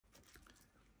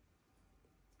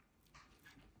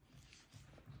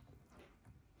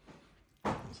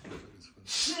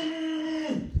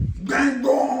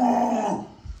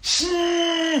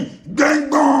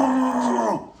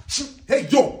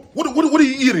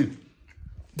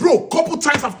Bro, couple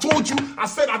times I've told you, I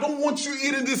said I don't want you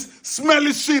eating this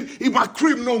smelly shit in my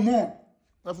crib no more.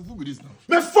 Now fufu with this now.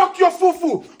 Man, fuck your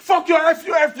fufu. Fuck your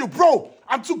FU, bro.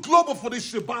 I'm too global for this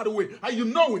shit, by the way. And you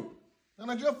know it. And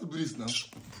I have to do this now.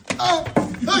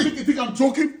 You think I'm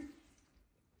joking?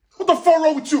 What the fuck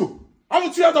wrong with you?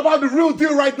 Haven't you heard about the real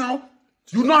deal right now?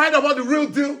 You not heard about the real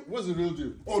deal? What's the real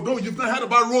deal? Oh, no, you've not heard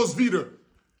about Rosevita.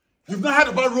 You've not heard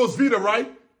about Rosevita,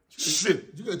 right?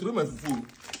 Shit. You gotta throw my fufu.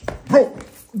 Bro.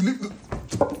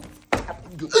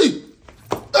 Hey!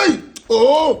 Hey!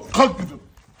 Oh!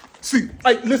 See,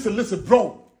 hey, listen,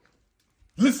 bro.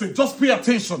 Listen, just pay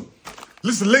attention.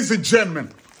 Listen, ladies and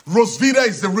gentlemen, Rosevita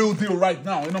is the real deal right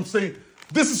now. You know what I'm saying?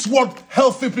 This is what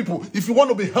healthy people, if you want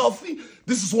to be healthy,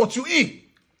 this is what you eat.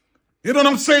 You know what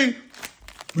I'm saying?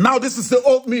 Now this is the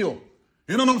oatmeal.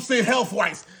 You know what I'm saying?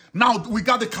 Health-wise. Now we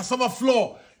got the cassava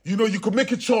flour. You know, you could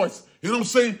make a choice. You know what I'm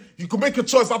saying? You could make a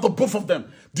choice out of both of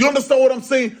them. Do you understand what I'm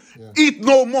saying? Yeah. Eat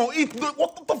no more. Eat no,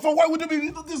 what the fuck? Why would they be?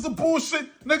 This is bullshit,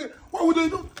 nigga. Why would they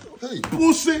do? Hey.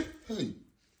 Bullshit. Hey.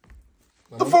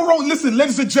 The fuck wrong? Listen,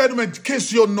 ladies and gentlemen, in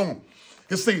case you don't know,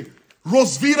 you see,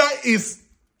 Rosevita is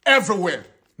everywhere,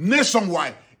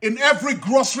 nationwide. In every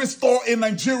grocery store in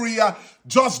Nigeria,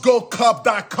 just go cop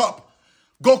that cup.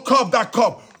 Go cop that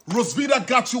cup. Rosevita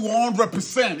got you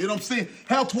 100%. You know what I'm saying?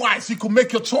 Health-wise, you can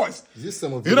make your choice. Is this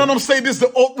some of you know what I'm saying? This is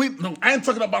the oatmeal. No, I ain't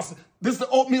talking about this is the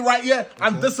oatmeal right here,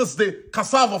 and this is the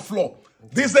cassava flour.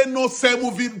 This ain't no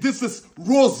semovita. This is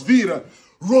Rosevita.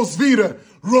 Rosevita.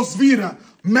 Rosevita.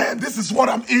 Man, this is what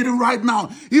I'm eating right now.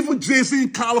 Even JC in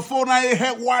California,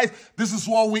 health-wise, this is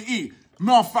what we eat.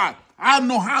 No fact. I don't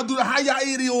know how y'all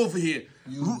eat it over here.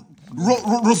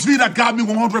 Rosevita got me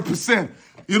 100%.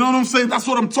 You know what I'm saying? That's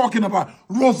what I'm talking about.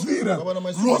 Rosevita.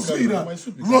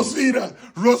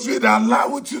 Rosevita, I lie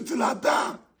with you till I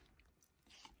die.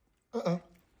 But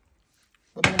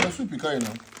my soup you carry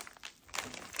now.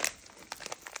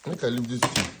 Make I leave this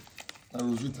tea. And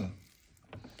Rosevita.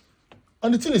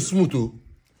 And the thing is smooth, oh.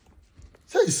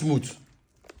 Say it's smooth.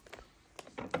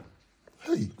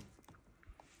 Hey.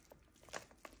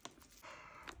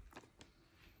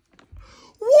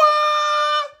 What?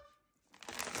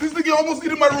 This nigga almost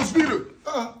eating my Rosevita.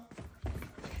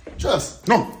 Just.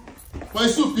 No. My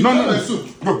soup, you carry my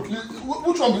soup. No.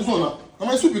 Which one is one now? And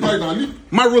my soup you carry now. Leave.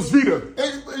 My Rosevita.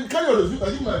 Hey, carry your Rosevita.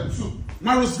 Leave my soup.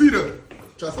 My Rosevita.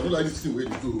 Just, I don't like this thing where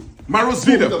you do. My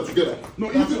Rosevita. Put them together. No,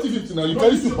 eat 50-50 now. You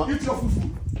carry soup. Eat your fufu.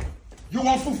 You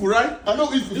want fufu, right? I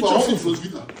don't eat fufu. I want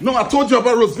Rosevita. No, I told you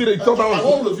about Rosevita. You thought I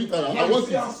want Rosevita. I want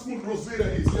it. How smooth Rosevita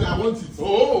is. Yeah, I want it.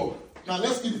 Oh. Now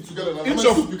let's eat it together. Now. Eat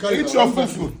your fufu.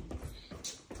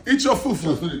 Eat your fufu.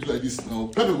 Just don't do like this now.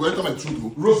 Pepper will enter my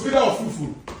throat. Rosevita or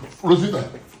fufu? Rosevita.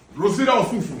 Rosevita or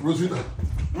fufu? Rosevita.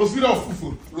 Rosevita or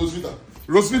fufu? Rosevita.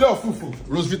 Rosevita or fufu?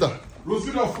 Rosevita.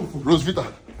 Rosevita or fufu? Rosevita.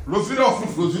 Rosevita or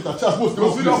fufu? Rosevita. Charles, most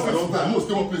Rosevita or fufu? Most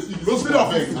place. Rosevita or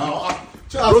fufu?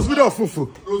 Rosevita or fufu?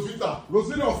 Rosevita.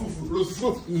 Rosevita or fufu?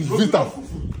 Rosevita.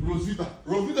 Rosevita.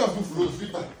 Rosevita or fufu?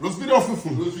 Rosevita. Rosevita or fufu?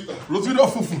 Rosevita. Rosevita or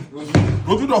fufu?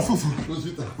 Rosevita or fufu?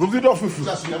 Rosevita. Rosevita or fufu?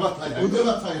 Charles, you never tire. You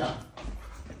never tire.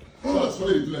 Charles, why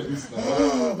you do like this now?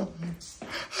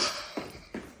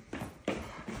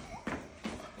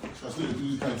 Charles, why you do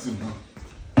this kind of thing now?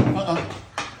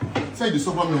 Say the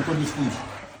suffer me on top this food.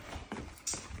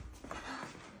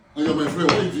 And you're my friend,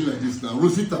 why you doing like this now?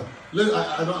 Rosevita. I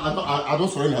don't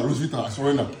surrender. Rosevita, I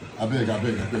surrender. I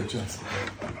beg, cheers.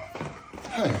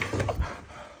 Hey.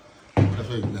 That's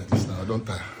why you do like this now. I don't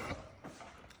tire.